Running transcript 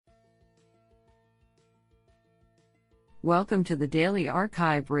Welcome to the Daily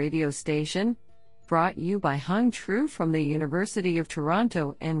Archive radio station, brought you by Hung Tru from the University of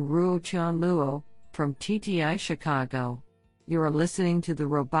Toronto and Ruo Chan Luo from TTI Chicago. You are listening to the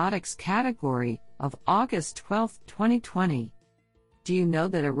robotics category of August 12, 2020. Do you know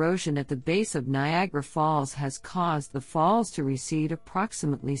that erosion at the base of Niagara Falls has caused the falls to recede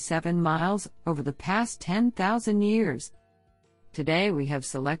approximately 7 miles over the past 10,000 years? Today we have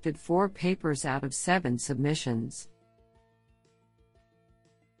selected 4 papers out of 7 submissions.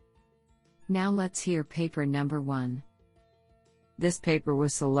 Now let's hear paper number 1. This paper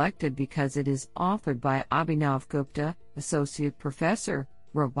was selected because it is authored by Abhinav Gupta, Associate Professor,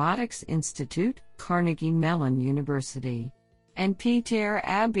 Robotics Institute, Carnegie Mellon University, and Peter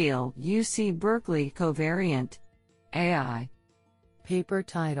Abbeel, UC Berkeley Covariant AI. Paper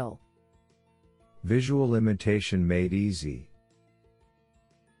title: Visual Imitation Made Easy.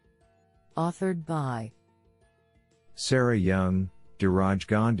 Authored by Sarah Young, Dheeraj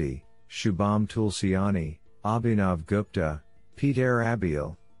Gandhi, Shubham Tulsiani, Abhinav Gupta, Peter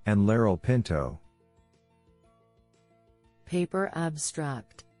Abbeel, and Laurel Pinto. Paper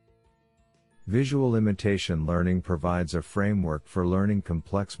abstract: Visual imitation learning provides a framework for learning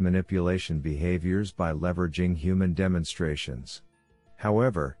complex manipulation behaviors by leveraging human demonstrations.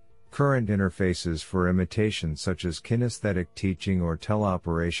 However, current interfaces for imitation such as kinesthetic teaching or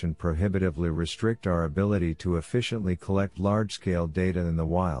teleoperation prohibitively restrict our ability to efficiently collect large-scale data in the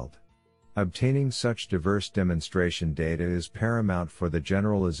wild. Obtaining such diverse demonstration data is paramount for the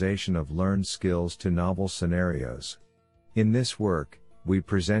generalization of learned skills to novel scenarios. In this work, we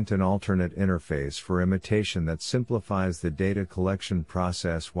present an alternate interface for imitation that simplifies the data collection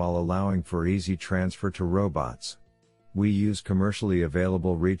process while allowing for easy transfer to robots. We use commercially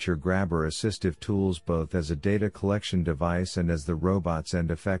available Reacher Grabber assistive tools both as a data collection device and as the robot's end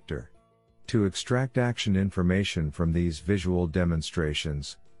effector. To extract action information from these visual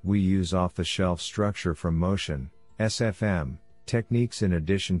demonstrations, we use off-the-shelf structure from motion, SFM, techniques in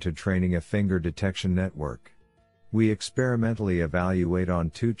addition to training a finger detection network. We experimentally evaluate on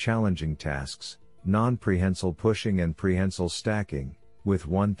 2 challenging tasks, non-prehensile pushing and prehensile stacking, with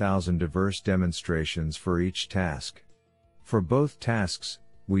 1,000 diverse demonstrations for each task. For both tasks,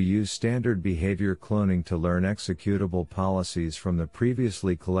 we use standard behavior cloning to learn executable policies from the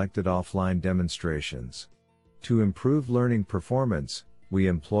previously collected offline demonstrations. To improve learning performance, we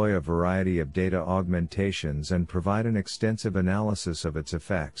employ a variety of data augmentations and provide an extensive analysis of its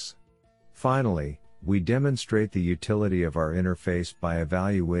effects. Finally, we demonstrate the utility of our interface by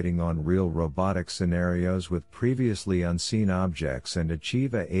evaluating on real robotic scenarios with previously unseen objects and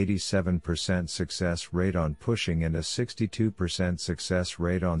achieve a 87% success rate on pushing and a 62% success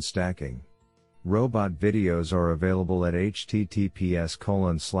rate on stacking. Robot videos are available at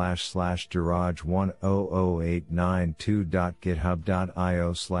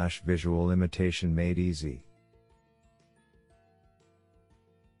https://Dheeraj100892.github.io/visual imitation made easy.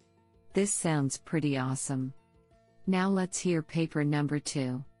 This sounds pretty awesome. Now let's hear paper number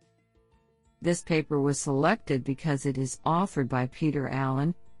 2. This paper was selected because it is authored by Peter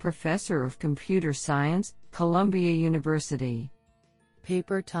Allen, Professor of Computer Science, Columbia University.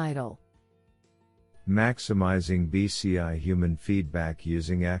 Paper title: Maximizing BCI Human Feedback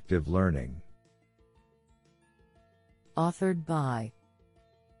Using Active Learning. Authored by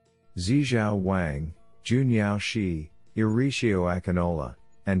Zizhao Wang, Junyao Shi, Iricio Akinola,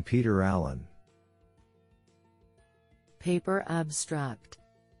 and Peter Allen. Paper abstract: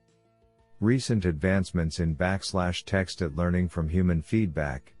 Recent advancements in /texted learning from human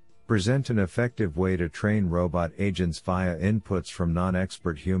feedback present an effective way to train robot agents via inputs from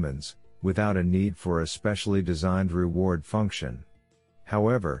non-expert humans, without a need for a specially designed reward function.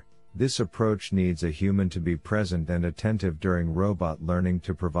 However, this approach needs a human to be present and attentive during robot learning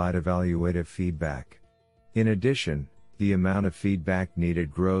to provide evaluative feedback. In addition, the amount of feedback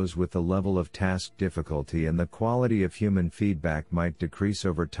needed grows with the level of task difficulty, and the quality of human feedback might decrease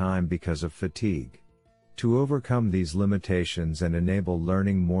over time because of fatigue. To overcome these limitations and enable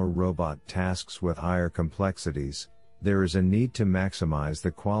learning more robot tasks with higher complexities, there is a need to maximize the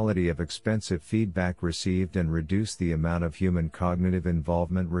quality of expensive feedback received and reduce the amount of human cognitive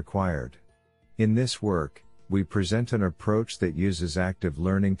involvement required. In this work, we present an approach that uses active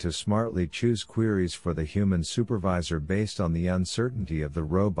learning to smartly choose queries for the human supervisor based on the uncertainty of the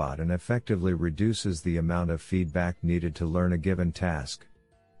robot and effectively reduces the amount of feedback needed to learn a given task.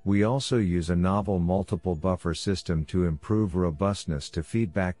 We also use a novel multiple buffer system to improve robustness to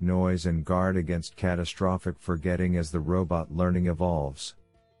feedback noise and guard against catastrophic forgetting as the robot learning evolves.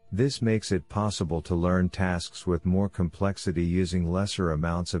 This makes it possible to learn tasks with more complexity using lesser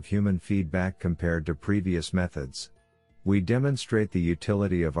amounts of human feedback compared to previous methods. we demonstrate the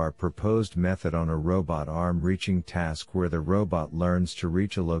utility of our proposed method on a robot arm reaching task where the robot learns to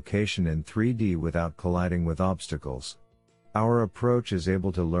reach a location in 3D without colliding with obstacles. Our approach is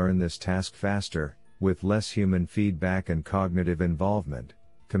able to learn this task faster, with less human feedback and cognitive involvement,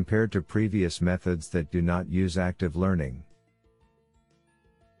 compared to previous methods that do not use active learning.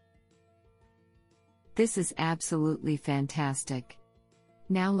 This is absolutely fantastic.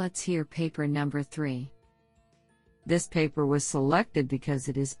 Now let's hear paper number 3. This paper was selected because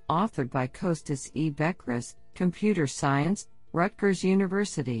it is authored by Kostas E. Bekris, Computer Science, Rutgers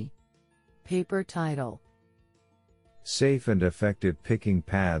University. Paper title: Safe and effective picking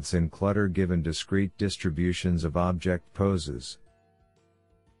paths in clutter given discrete distributions of object poses.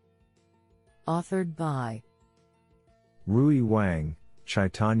 Authored by Rui Wang,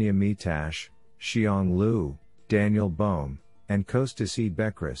 Chaitanya Mitash, Xiong Liu, Daniel Bohm, and Kostas E.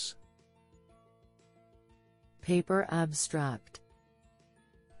 Bekris. Paper abstract: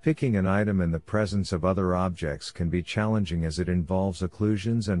 Picking an item in the presence of other objects can be challenging as it involves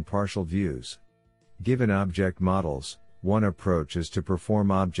occlusions and partial views. Given object models, one approach is to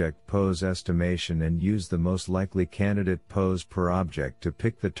perform object pose estimation and use the most likely candidate pose per object to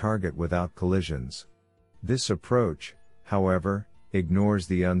pick the target without collisions. This approach, however, ignores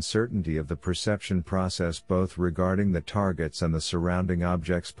the uncertainty of the perception process both regarding the targets and the surrounding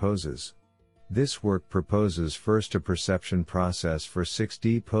objects' poses. This work proposes first a perception process for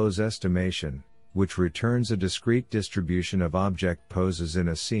 6D pose estimation, which returns a discrete distribution of object poses in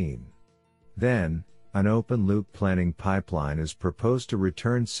a scene. Then, an open-loop planning pipeline is proposed to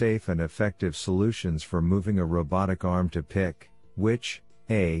return safe and effective solutions for moving a robotic arm to pick, which,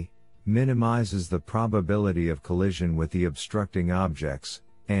 a. minimizes the probability of collision with the obstructing objects,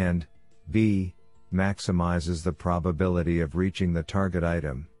 and b. maximizes the probability of reaching the target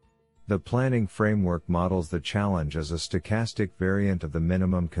item. The planning framework models the challenge as a stochastic variant of the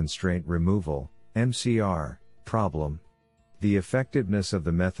minimum constraint removal (MCR) problem. The effectiveness of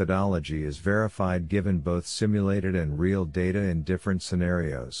the methodology is verified given both simulated and real data in different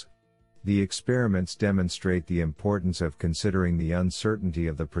scenarios. The experiments demonstrate the importance of considering the uncertainty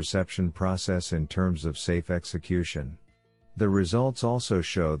of the perception process in terms of safe execution. The results also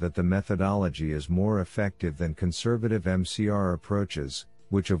show that the methodology is more effective than conservative MCR approaches,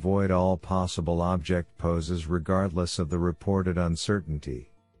 which avoid all possible object poses regardless of the reported uncertainty.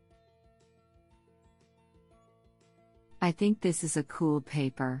 I think this is a cool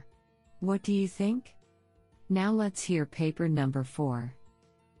paper. What do you think? Now let's hear paper number 4.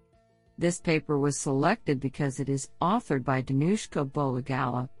 This paper was selected because it is authored by Danushka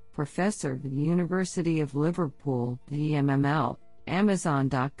Bolagala, professor at the University of Liverpool, DMML,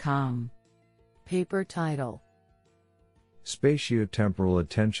 Amazon.com. Paper title: Spatiotemporal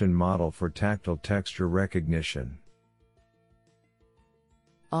Attention Model for Tactile Texture Recognition.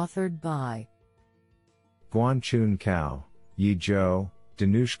 Authored by Guanchun Cao, Yi Zhou,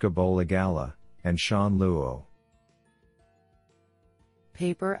 Danushka Bolagala, and Shan Luo.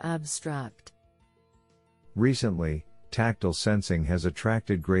 Paper abstract: Recently, tactile sensing has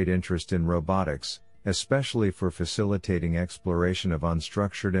attracted great interest in robotics, especially for facilitating exploration of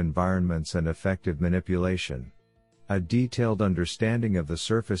unstructured environments and effective manipulation. A detailed understanding of the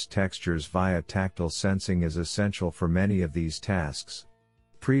surface textures via tactile sensing is essential for many of these tasks.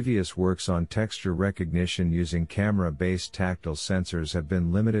 Previous works on texture recognition using camera-based tactile sensors have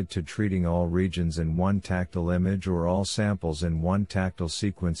been limited to treating all regions in one tactile image or all samples in one tactile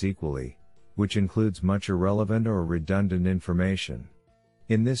sequence equally, which includes much irrelevant or redundant information.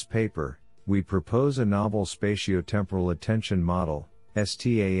 In this paper, we propose a novel spatiotemporal attention model,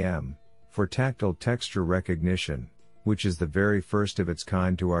 STAM, for tactile texture recognition, which is the very first of its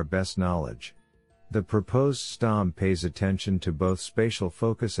kind to our best knowledge. The proposed STAM pays attention to both spatial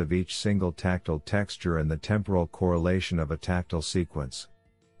focus of each single tactile texture and the temporal correlation of a tactile sequence.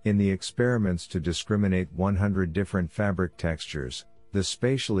 In the experiments to discriminate 100 different fabric textures, the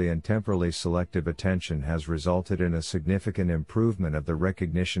spatially and temporally selective attention has resulted in a significant improvement of the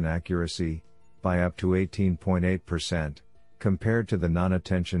recognition accuracy, by up to 18.8%, compared to the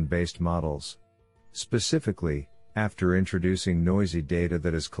non-attention-based models. Specifically, after introducing noisy data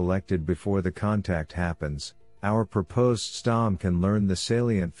that is collected before the contact happens, our proposed STAM can learn the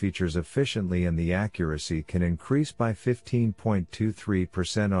salient features efficiently and the accuracy can increase by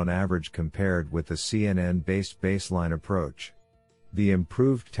 15.23% on average compared with the CNN-based baseline approach. The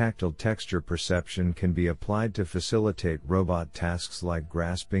improved tactile texture perception can be applied to facilitate robot tasks like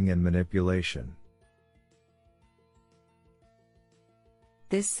grasping and manipulation.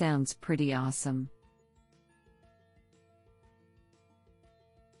 This sounds pretty awesome.